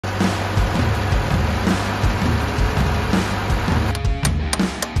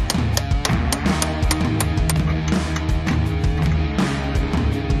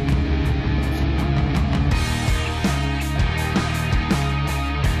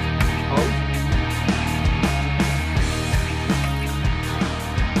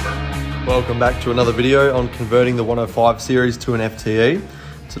Welcome back to another video on converting the 105 series to an FTE.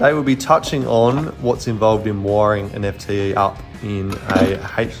 Today we'll be touching on what's involved in wiring an FTE up in a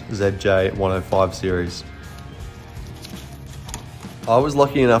HZJ 105 series. I was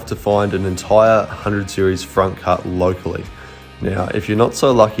lucky enough to find an entire 100 series front cut locally. Now, if you're not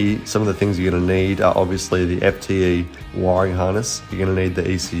so lucky, some of the things you're going to need are obviously the FTE wiring harness, you're going to need the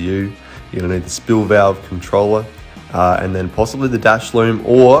ECU, you're going to need the spill valve controller, and then possibly the dash loom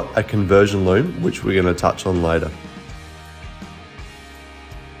or a conversion loom, which we're going to touch on later.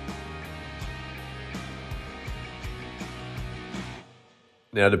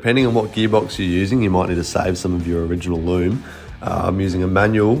 Now, depending on what gearbox you're using, you might need to save some of your original loom. I'm using a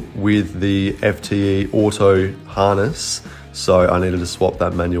manual with the FTE auto harness, so I needed to swap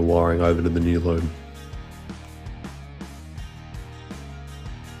that manual wiring over to the new loom.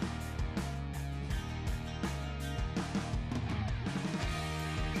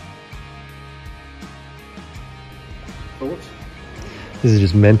 This is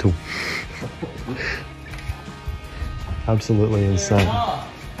just mental. Absolutely insane. Yeah,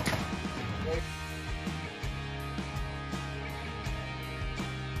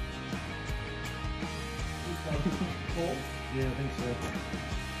 I think so.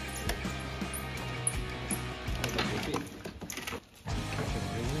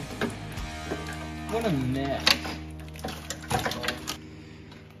 What a mess.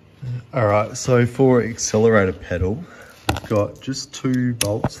 Alright, so for accelerator pedal, we've got just two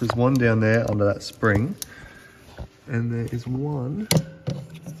bolts. There's one down there under that spring, and there is one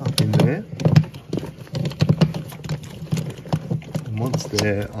up in there. And once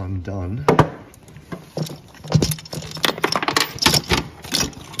they're undone,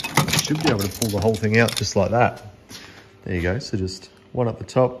 you should be able to pull the whole thing out just like that. There you go, so just one up the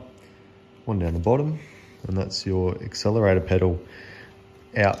top, one down the bottom, and that's your accelerator pedal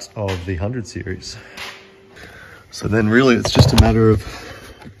out of the 100 series. So then really it's just a matter of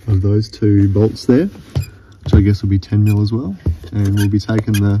those two bolts there, which I guess will be 10mm as well. And we'll be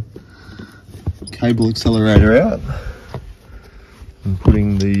taking the cable accelerator out and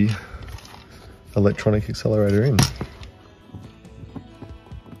putting the electronic accelerator in.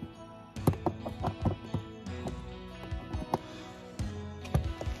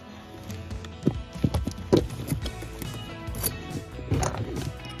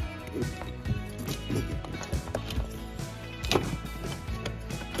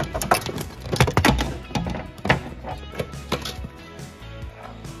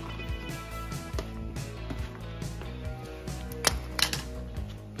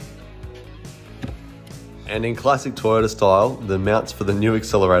 And in classic Toyota style, the mounts for the new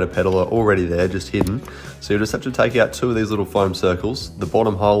accelerator pedal are already there, just hidden. So you just have to take out two of these little foam circles. The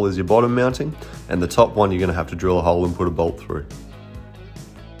bottom hole is your bottom mounting, and the top one you're going to have to drill a hole and put a bolt through.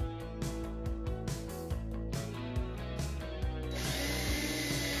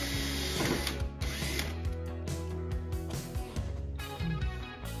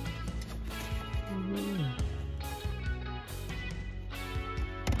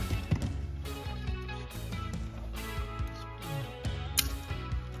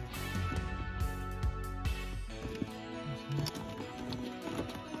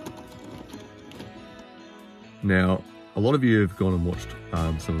 Now, a lot of you have gone and watched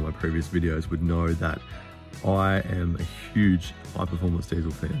some of my previous videos would know that I am a huge high performance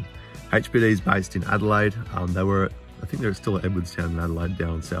diesel fan. HPD is based in Adelaide. I think they're still at Edwardstown in Adelaide,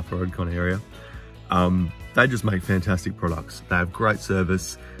 down on South Road kind of area. They just make fantastic products. They have great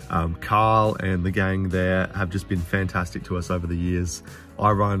service. Carl and the gang there have just been fantastic to us over the years.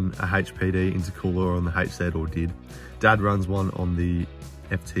 I run a HPD intercooler on the HZ, or did. Dad runs one on the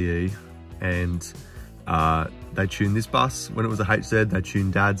FTE, and they tuned this bus. When it was a HZ, they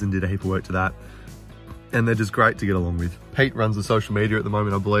tuned Dad's and did a heap of work to that. And they're just great to get along with. Pete runs the social media at the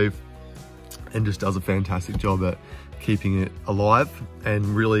moment, I believe, and just does a fantastic job at keeping it alive. And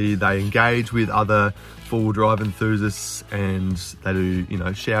really, they engage with other four-wheel drive enthusiasts, and they do, you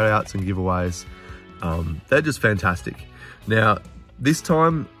know, shout outs and giveaways. They're just fantastic. Now, this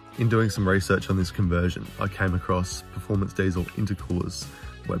time in doing some research on this conversion, I came across Performance Diesel Intercooler's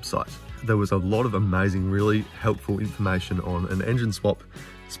website. There was a lot of amazing, really helpful information on an engine swap,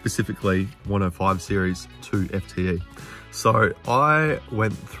 specifically 105 series to FTE. So I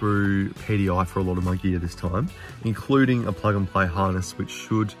went through PDI for a lot of my gear this time, including a plug and play harness, which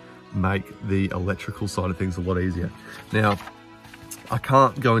should make the electrical side of things a lot easier. Now, I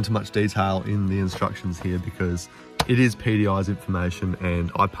can't go into much detail in the instructions here because it is PDI's information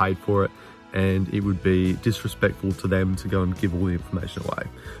and I paid for it, and it would be disrespectful to them to go and give all the information away.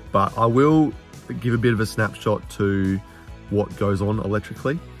 But I will give a bit of a snapshot to what goes on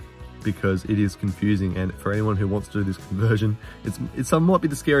electrically. because it is confusing, and for anyone who wants to do this conversion, it might be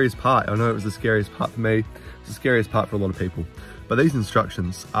the scariest part. I know it was the scariest part for me. It's the scariest part for a lot of people. But these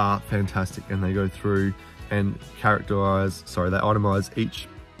instructions are fantastic, and they go through and they itemize each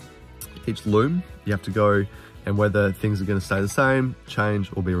loom. You have to go and whether things are going to stay the same,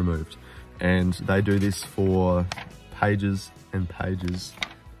 change, or be removed. And they do this for pages and pages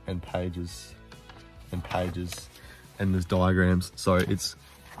and pages and pages, and there's diagrams. So it's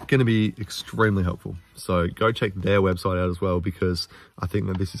going to be extremely helpful. So go check their website out as well, because I think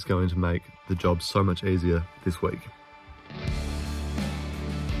that this is going to make the job so much easier this week.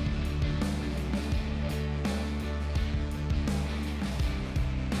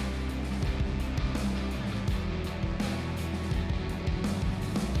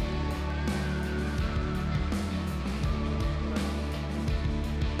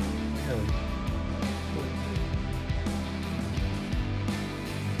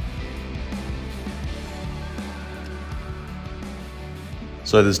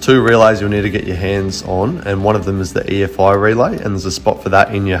 So there's two relays you'll need to get your hands on, and one of them is the EFI relay, and there's a spot for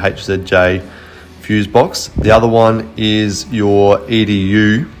that in your HZJ fuse box. The other one is your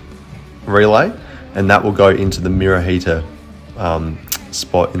EDU relay, and that will go into the mirror heater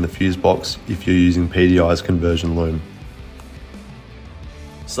spot in the fuse box if you're using PDI's conversion loom.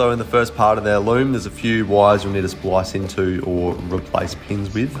 So in the first part of their loom, there's a few wires you'll need to splice into or replace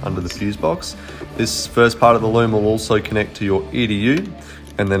pins with under the fuse box. This first part of the loom will also connect to your EDU,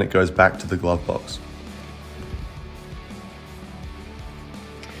 and then it goes back to the glove box.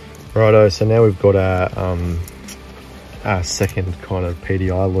 Righto, so now we've got our second kind of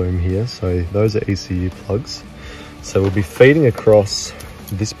PDI loom here. So those are ECU plugs. So we'll be feeding across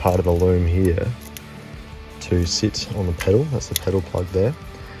this part of the loom here to sit on the pedal. That's the pedal plug there.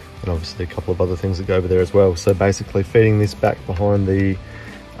 And obviously a couple of other things that go over there as well. So basically feeding this back behind the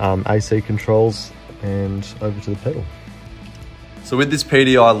AC controls and over to the pedal. So with this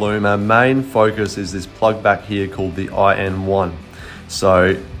PDI loom, our main focus is this plug back here called the IN1.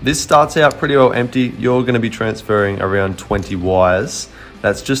 So this starts out pretty well empty. You're going to be transferring around 20 wires.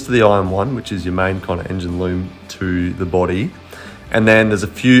 That's just to the IN1, which is your main kind of engine loom, to the body. And then there's a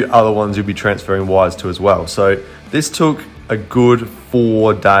few other ones you'll be transferring wires to as well. So this took a good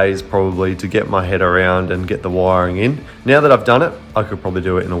 4 days probably to get my head around and get the wiring in. Now that I've done it, I could probably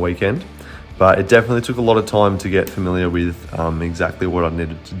do it in a weekend. But it definitely took a lot of time to get familiar with exactly what I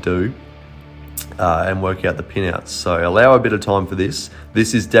needed to do and work out the pinouts. So allow a bit of time for this.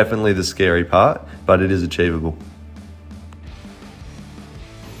 This is definitely the scary part, but it is achievable.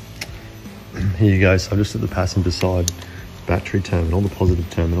 Here you go. So I'm just at the passenger side battery terminal, the positive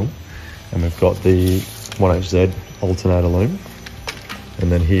terminal, and we've got the 1HZ alternator loom,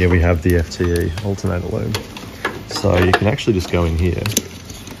 and then here we have the FTE alternator loom. So you can actually just go in here,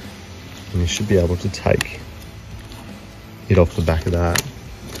 and you should be able to take it off the back of that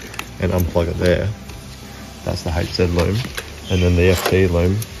and unplug it there. That's the HZ loom, and then the FTE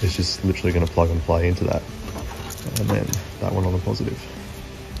loom is just literally going to plug and play into that, and then that one on the positive.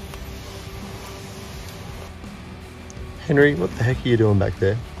 Henry, what the heck are you doing back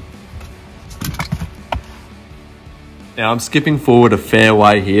there? Now I'm skipping forward a fair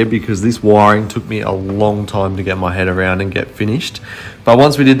way here because this wiring took me a long time to get my head around and get finished. But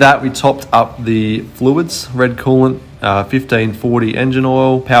once we did that, we topped up the fluids, red coolant, 1540 engine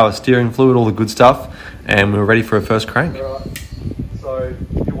oil, power steering fluid, all the good stuff, and we were ready for a first crank. All right. So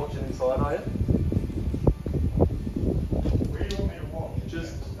you're watching inside, are you? Where do you want me to watch?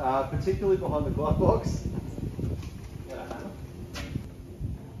 Just particularly behind the glove box.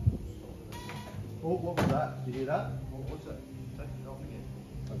 Oh, what was that? Did you hear that? What was that? Take it off again.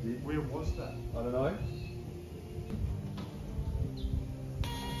 I did. Where was that? I don't know.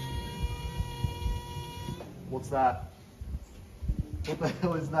 What's that? What the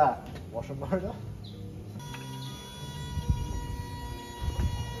hell is that? Washer motor?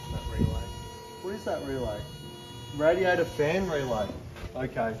 What's that relay? What is that relay? Radiator fan relay.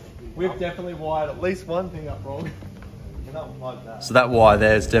 Okay. We've definitely wired at least one thing up wrong. So that wire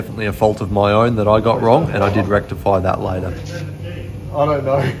there is definitely a fault of my own that I got wrong, and I did rectify that later. I don't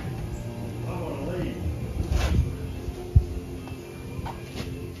know.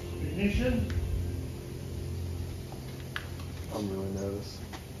 Ignition? I'm really nervous.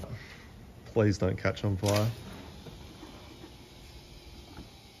 Please don't catch on fire.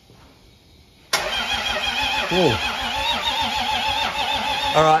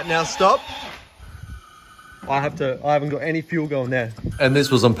 All right, now stop. I haven't got any fuel going there. And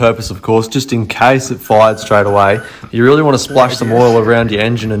this was on purpose, of course, just in case it fired straight away. You really want to splash some oil around your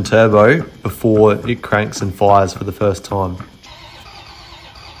engine and turbo before it cranks and fires for the first time.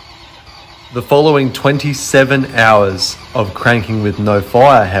 The following 27 hours of cranking with no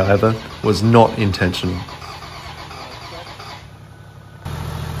fire, however, was not intentional.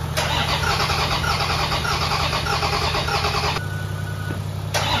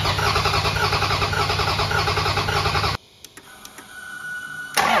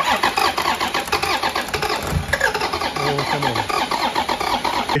 Oh, come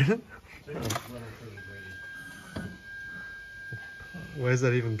on. Where's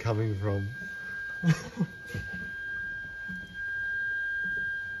that even coming from?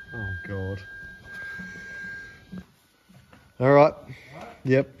 Oh God. All right.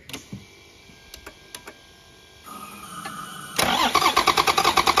 Yep.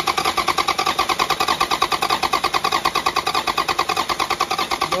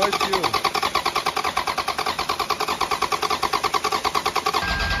 Nice fuel.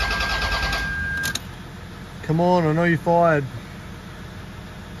 Come on, I know you're fired.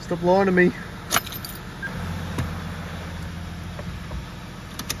 Stop lying to me.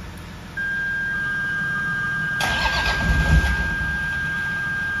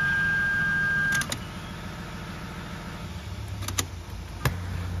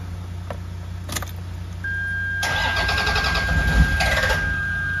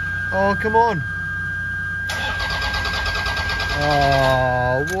 Oh, come on.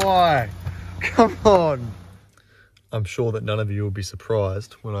 Oh, why? Come on. I'm sure that none of you will be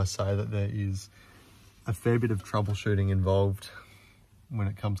surprised when I say that there is a fair bit of troubleshooting involved when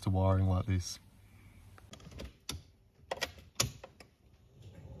it comes to wiring like this.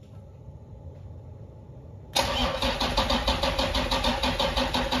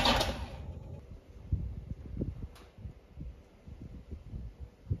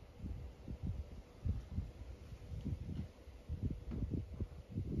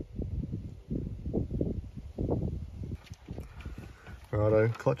 Righto,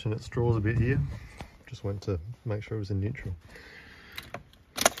 clutching at straws a bit here. Just went to make sure it was in neutral.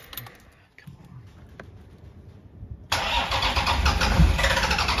 Come on.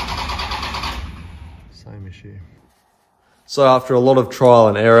 Same issue. So after a lot of trial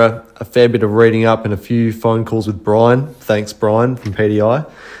and error, a fair bit of reading up and a few phone calls with Brian, thanks Brian from PDI,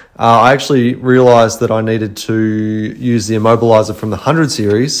 I actually realised that I needed to use the immobiliser from the 100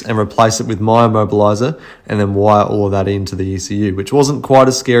 series and replace it with my immobiliser and then wire all of that into the ECU, which wasn't quite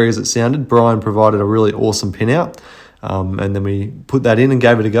as scary as it sounded. Brian provided a really awesome pinout, and then we put that in and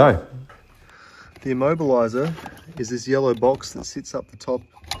gave it a go. The immobiliser is this yellow box that sits up the top.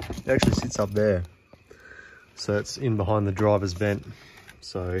 It actually sits up there. So it's in behind the driver's vent.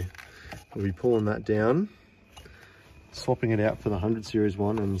 So we'll be pulling that down, swapping it out for the 100 series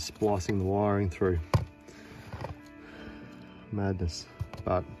one and splicing the wiring through. Madness,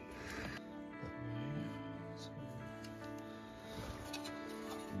 but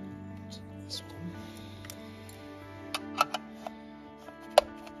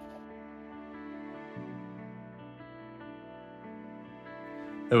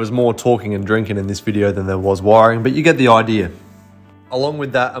there was more talking and drinking in this video than there was wiring, but you get the idea. Along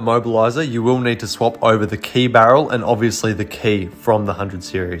with that immobiliser, you will need to swap over the key barrel and obviously the key from the 100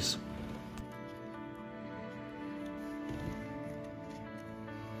 series.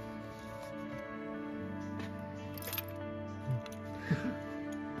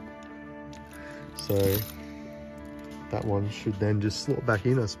 So that one should then just slot back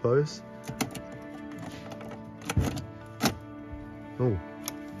in, I suppose. Oh,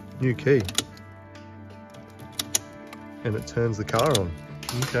 new key. And it turns the car on.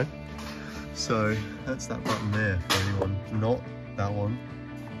 Okay. So that's that button there for anyone. Not that one,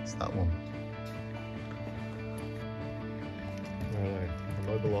 it's that one. Alright,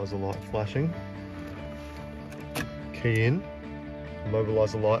 immobiliser light flashing. Key in,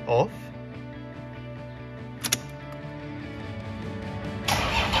 immobiliser light off.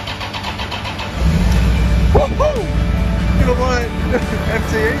 Woohoo! Look at my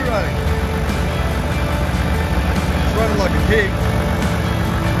FTE running. Running like a pig,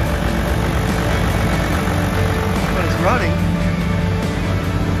 but it's running.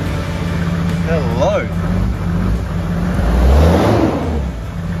 Hello.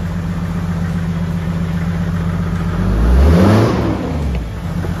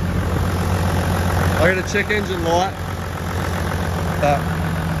 I got a check engine light, but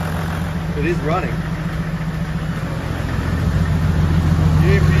it is running.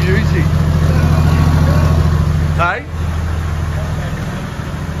 Beauty. Hey?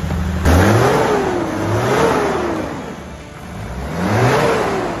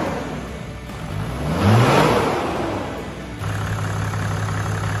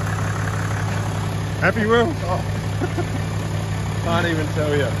 Happy wheels? Oh. Can't even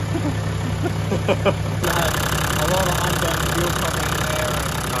tell you. A lot of undone fuel pumping in there.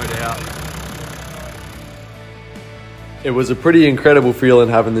 No doubt. It was a pretty incredible feeling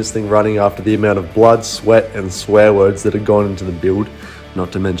having this thing running after the amount of blood, sweat and swear words that had gone into the build,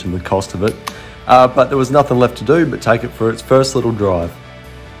 not to mention the cost of it. But there was nothing left to do but take it for its first little drive.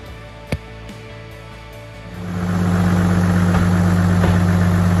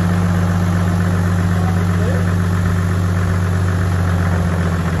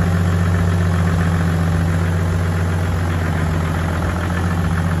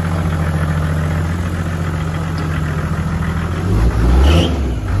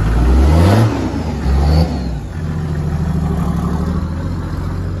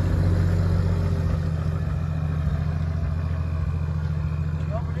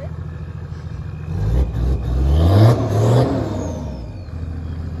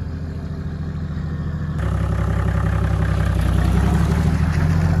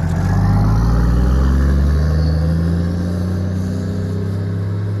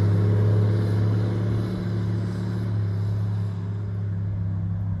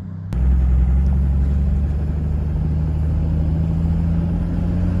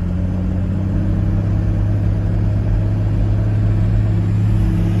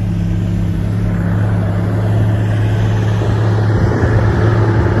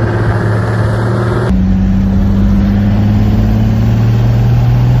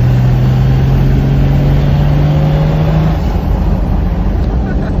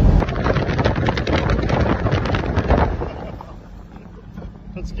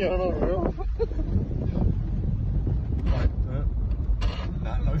 What's going on, Will?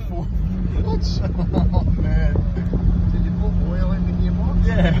 No four. What? Oh man. Did you put oil in the gearbox?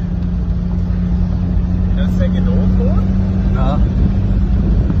 Yeah. No second or fourth? Nah.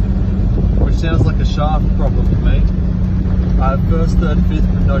 Which sounds like a shaft problem for me. First, third, fifth,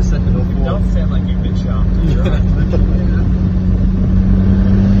 but no second or It fourth. does sound like you've been shafted. Yeah. Right?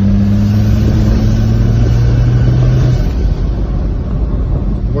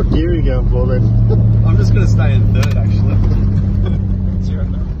 What gear are you going for then? I'm just going to stay in third actually. It's your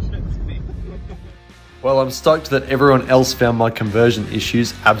emergency. Well, I'm stoked that everyone else found my conversion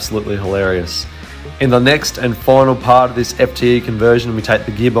issues absolutely hilarious. In the next and final part of this FTE conversion, we take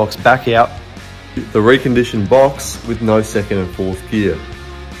the gearbox back out. The reconditioned box with no second and fourth gear.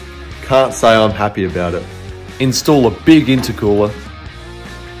 Can't say I'm happy about it. Install a big intercooler.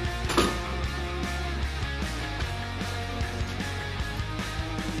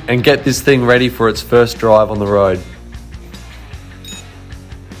 And get this thing ready for its first drive on the road.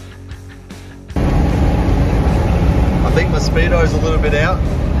 I think my speedo's a little bit out.